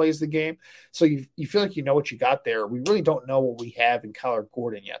way he plays the game. So you feel like you know what you got there. We really don't know what we have in Kyler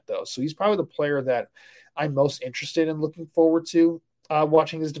Gordon yet, though. So he's probably the player that I'm most interested in looking forward to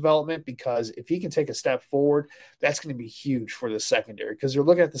watching his development, because if he can take a step forward, that's going to be huge for the secondary, because you're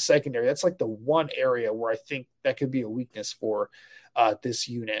looking at the secondary. That's like the one area where I think that could be a weakness for this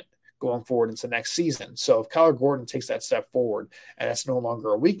unit going forward into next season. So if Kyler Gordon takes that step forward and that's no longer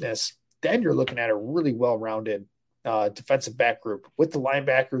a weakness, then you're looking at a really well-rounded defensive back group with the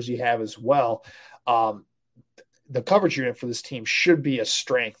linebackers you have as well. The coverage unit for this team should be a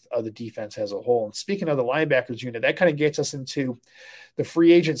strength of the defense as a whole. And speaking of the linebackers unit, that kind of gets us into the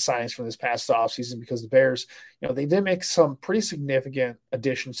free agent signings from this past offseason, because the Bears, they did make some pretty significant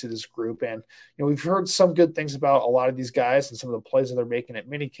additions to this group. And, we've heard some good things about a lot of these guys and some of the plays that they're making at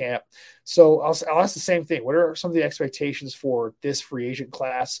minicamp. So I'll ask the same thing. What are some of the expectations for this free agent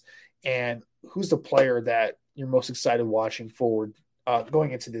class, and who's the player that you're most excited watching forward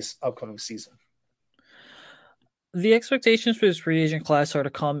going into this upcoming season? The expectations for this free agent class are to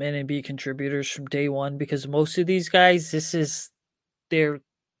come in and be contributors from day one, because most of these guys, this is their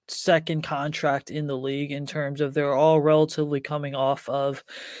second contract in the league in terms of they're all relatively coming off of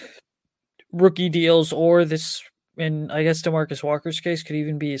rookie deals, or this, in I guess DeMarcus Walker's case, could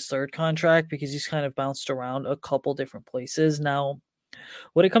even be his third contract, because he's kind of bounced around a couple different places. Now,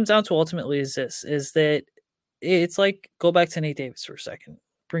 what it comes down to ultimately is that it's like, go back to Nate Davis for a second.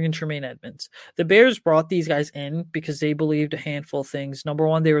 Bring in Tremaine Edmonds. The Bears brought these guys in because they believed a handful of things. Number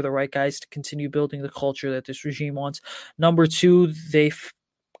one, they were the right guys to continue building the culture that this regime wants. Number two,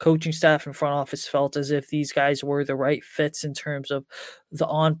 coaching staff and front office felt as if these guys were the right fits in terms of the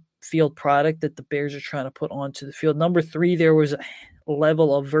on-field product that the Bears are trying to put onto the field. Number three, there was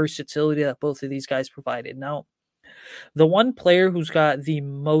level of versatility that both of these guys provided. Now, the one player who's got the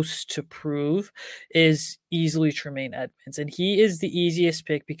most to prove is easily Tremaine Edmonds. And he is the easiest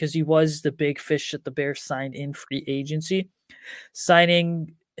pick because he was the big fish that the Bears signed in free agency,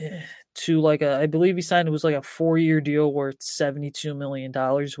 signing to I believe he signed, it was like a 4-year deal worth $72 million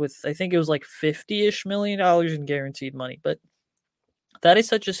with, I think it was like $50-ish million in guaranteed money. But that is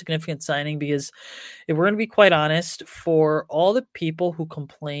such a significant signing because if we're going to be quite honest, for all the people who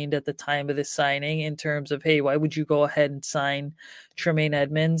complained at the time of this signing in terms of, hey, why would you go ahead and sign Tremaine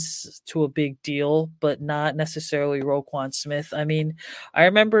Edmonds to a big deal, but not necessarily Roquan Smith? I mean, I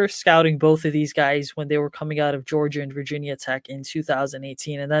remember scouting both of these guys when they were coming out of Georgia and Virginia Tech in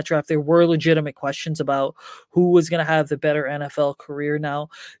 2018. In that draft, there were legitimate questions about who was going to have the better NFL career. Now,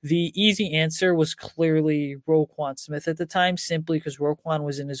 the easy answer was clearly Roquan Smith at the time, simply because Roquan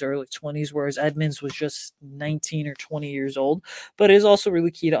was in his early 20s, whereas Edmonds was just 19 or 20 years old. But it is also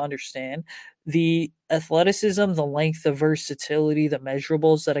really key to understand the athleticism, the length, the versatility, the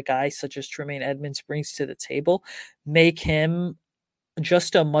measurables that a guy such as Tremaine Edmonds brings to the table make him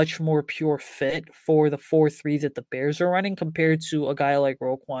just a much more pure fit for the 4-3 that the Bears are running compared to a guy like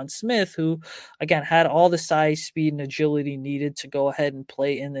Roquan Smith, who, again, had all the size, speed, and agility needed to go ahead and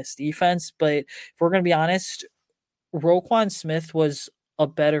play in this defense. But if we're going to be honest, Roquan Smith was a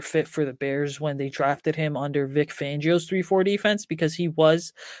better fit for the Bears when they drafted him under Vic Fangio's 3-4 defense because he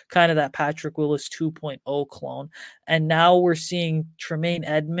was kind of that Patrick Willis 2.0 clone. And now we're seeing Tremaine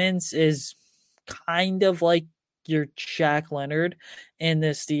Edmonds is kind of like your Shaq Leonard in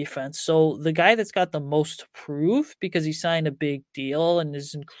this defense. So the guy that's got the most to prove because he signed a big deal and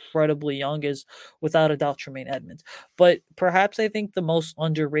is incredibly young is without a doubt Tremaine Edmonds. But perhaps I think the most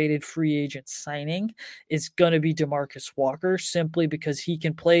underrated free agent signing is going to be DeMarcus Walker, simply because he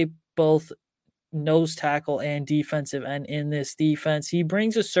can play both nose tackle and defensive end in this defense. He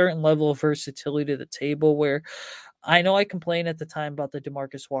brings a certain level of versatility to the table where I know I complained at the time about the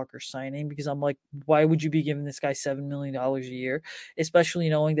DeMarcus Walker signing because I'm like, why would you be giving this guy $7 million a year? Especially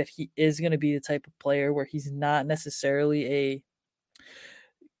knowing that he is going to be the type of player where he's not necessarily a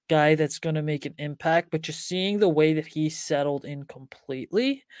guy that's going to make an impact, but just seeing the way that he settled in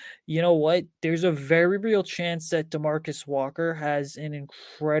completely, you know what? There's a very real chance that DeMarcus Walker has an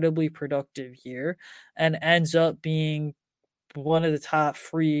incredibly productive year and ends up being one of the top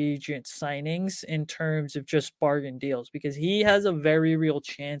free agent signings in terms of just bargain deals because he has a very real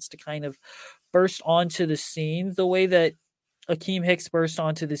chance to kind of burst onto the scene the way that Akeem Hicks burst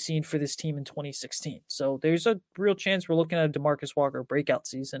onto the scene for this team in 2016. So there's a real chance we're looking at a DeMarcus Walker breakout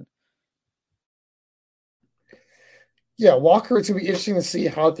season. Yeah, Walker, it's going to be interesting to see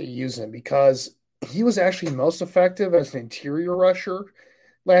how they use him because he was actually most effective as an interior rusher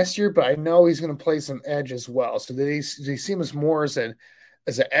last year, but I know he's going to play some edge as well. So they see him as more as an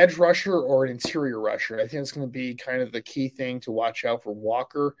edge rusher or an interior rusher. I think it's going to be kind of the key thing to watch out for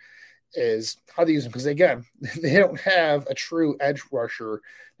Walker is how they use him. Because again, they don't have a true edge rusher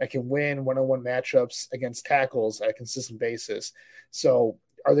that can win one-on-one matchups against tackles on a consistent basis. So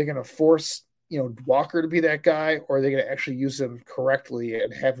are they going to force Walker to be that guy, or are they going to actually use him correctly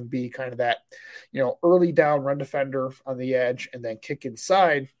and have him be kind of that, early down run defender on the edge and then kick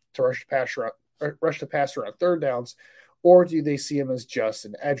inside to rush the passer on third downs, or do they see him as just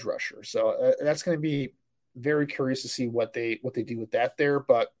an edge rusher? So that's going to be very curious to see what they do with that there.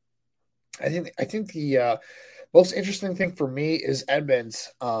 But I think the most interesting thing for me is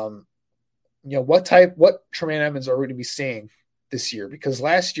Edmonds. What Tremaine Edmonds are we going to be seeing this year? Because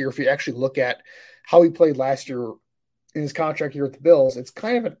last year, if you actually look at how he played last year in his contract year with the Bills, it's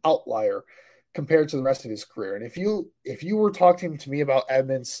kind of an outlier compared to the rest of his career. And if you were talking to me about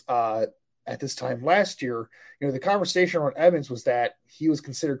Edmonds at this time last year, the conversation around Edmonds was that he was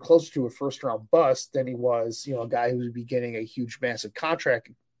considered closer to a first round bust than he was, a guy who would be getting a huge, massive contract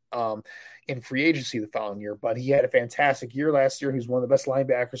in free agency the following year. But he had a fantastic year last year. He was one of the best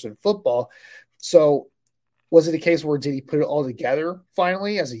linebackers in football. So was it a case where did he put it all together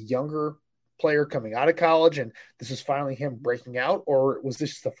finally as a younger player coming out of college and this was finally him breaking out? Or was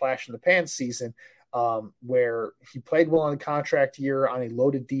this just a flash in the pan season where he played well in the contract year on a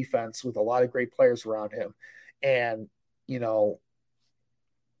loaded defense with a lot of great players around him? And,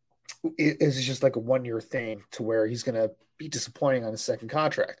 it's just like a 1-year thing to where he's going to be disappointing on his second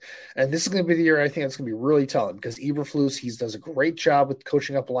contract. And this is going to be the year I think it's going to be really telling because Eberflus, he does a great job with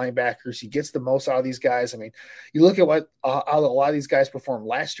coaching up linebackers. He gets the most out of these guys. I mean, you look at what how a lot of these guys performed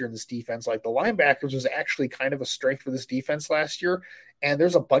last year in this defense, like the linebackers was actually kind of a strength for this defense last year. And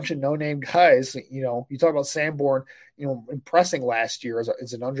there's a bunch of no-name guys, you talk about Sanborn, impressing last year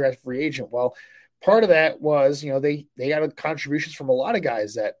as an undrafted free agent. Well, part of that was, they got contributions from a lot of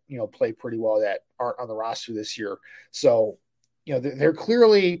guys that, play pretty well that aren't on the roster this year. So, they're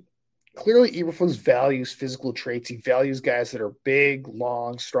clearly Eberflus values physical traits. He values guys that are big,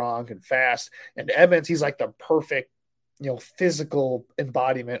 long, strong, and fast. And Edmonds, he's like the perfect, physical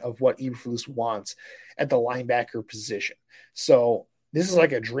embodiment of what Eberflus wants at the linebacker position. So this is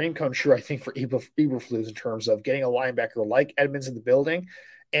like a dream come true, I think, for Eberflus in terms of getting a linebacker like Edmonds in the building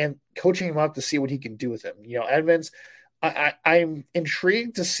and coaching him up to see what he can do with him. Edmonds, I'm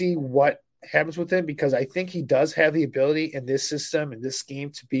intrigued to see what happens with him because I think he does have the ability in this system, in this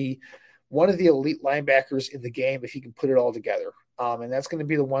scheme, to be one of the elite linebackers in the game if he can put it all together. And that's going to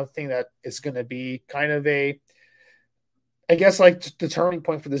be the one thing that is going to be kind of the turning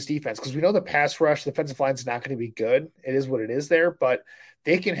point for this defense, because we know the pass rush, defensive line is not going to be good. It is what it is there, but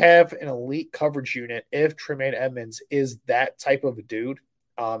they can have an elite coverage unit if Tremaine Edmonds is that type of a dude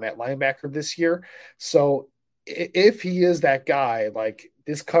at linebacker this year. So if he is that guy, like,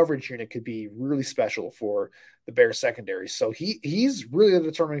 this coverage unit could be really special for the Bears secondary. So he's really the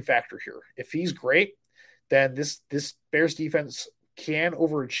determining factor here. If he's great, then this Bears defense can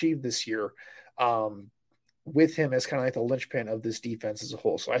overachieve this year with him as kind of like the linchpin of this defense as a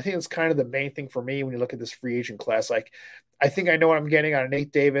whole. So I think it's kind of the main thing for me when you look at this free agent class. Like, I think I know what I'm getting out of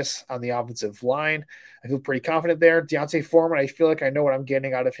Nate Davis on the offensive line. I feel pretty confident there. Deontay Foreman, I feel like I know what I'm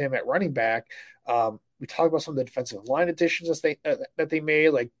getting out of him at running back. We talked about some of the defensive line additions that they made,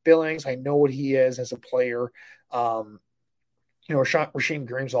 like Billings. I know what he is as a player. Rasheem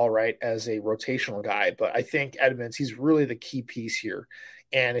Green's all right as a rotational guy, but I think Edmonds, he's really the key piece here.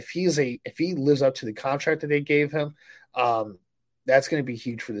 And if he lives up to the contract that they gave him, that's going to be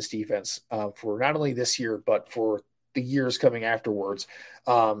huge for this defense for not only this year, but for the years coming afterwards,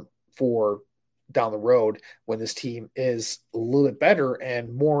 for down the road when this team is a little bit better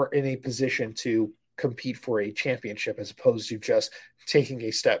and more in a position to compete for a championship as opposed to just taking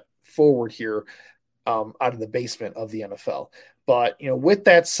a step forward here out of the basement of the NFL. But, with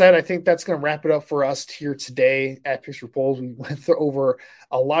that said, I think that's going to wrap it up for us here today at Picks for Polls. We went over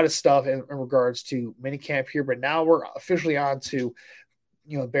a lot of stuff in regards to minicamp here, but now we're officially on to,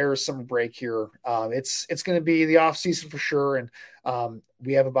 Bears summer break here. It's going to be the off season for sure. And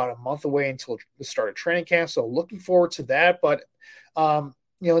we have about a month away until the start of training camp. So looking forward to that. But,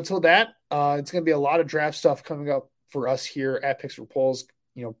 until that, it's going to be a lot of draft stuff coming up for us here at Picks for Polls,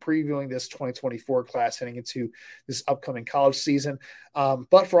 previewing this 2024 class heading into this upcoming college season.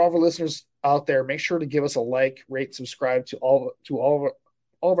 But for all of our listeners out there, make sure to give us a like, rate, subscribe to all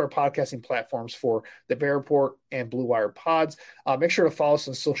of our podcasting platforms for the Bear Report and Blue Wire Pods. Make sure to follow us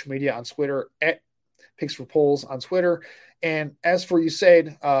on social media on Twitter at Picks for Polls on Twitter. And as for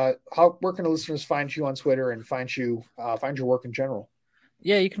Usaid, where can the listeners find you on Twitter and find your work in general?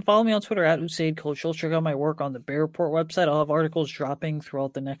 Yeah, you can follow me on Twitter at Usaid Coach. You'll check out my work on the Bear Report website. I'll have articles dropping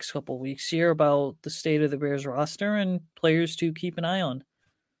throughout the next couple of weeks here about the state of the Bears roster and players to keep an eye on.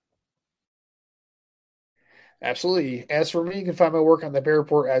 Absolutely. As for me, you can find my work on the Bear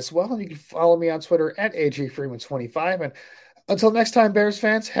Report as well. You can follow me on Twitter at AJFreeman25. And until next time, Bears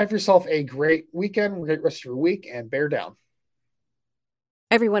fans, have yourself a great weekend, great rest of your week, and bear down.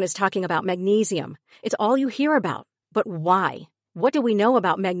 Everyone is talking about magnesium. It's all you hear about. But why? What do we know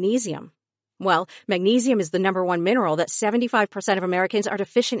about magnesium? Well, magnesium is the number one mineral that 75% of Americans are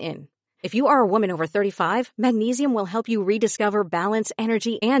deficient in. If you are a woman over 35, magnesium will help you rediscover balance,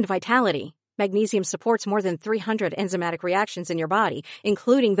 energy, and vitality. Magnesium supports more than 300 enzymatic reactions in your body,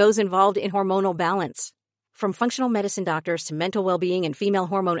 including those involved in hormonal balance. From functional medicine doctors to mental well-being and female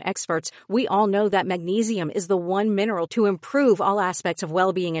hormone experts, we all know that magnesium is the one mineral to improve all aspects of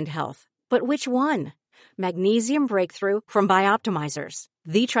well-being and health. But which one? Magnesium Breakthrough from Bioptimizers,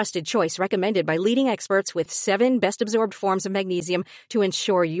 the trusted choice recommended by leading experts with 7 best-absorbed forms of magnesium to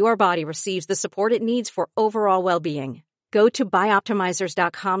ensure your body receives the support it needs for overall well-being. Go to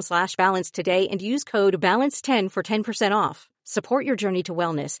bioptimizers.com/balance today and use code BALANCE10 for 10% off. Support your journey to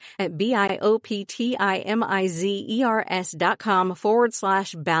wellness at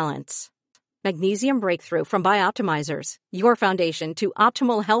bioptimizers.com/balance. Magnesium Breakthrough from Bioptimizers, your foundation to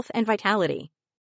optimal health and vitality.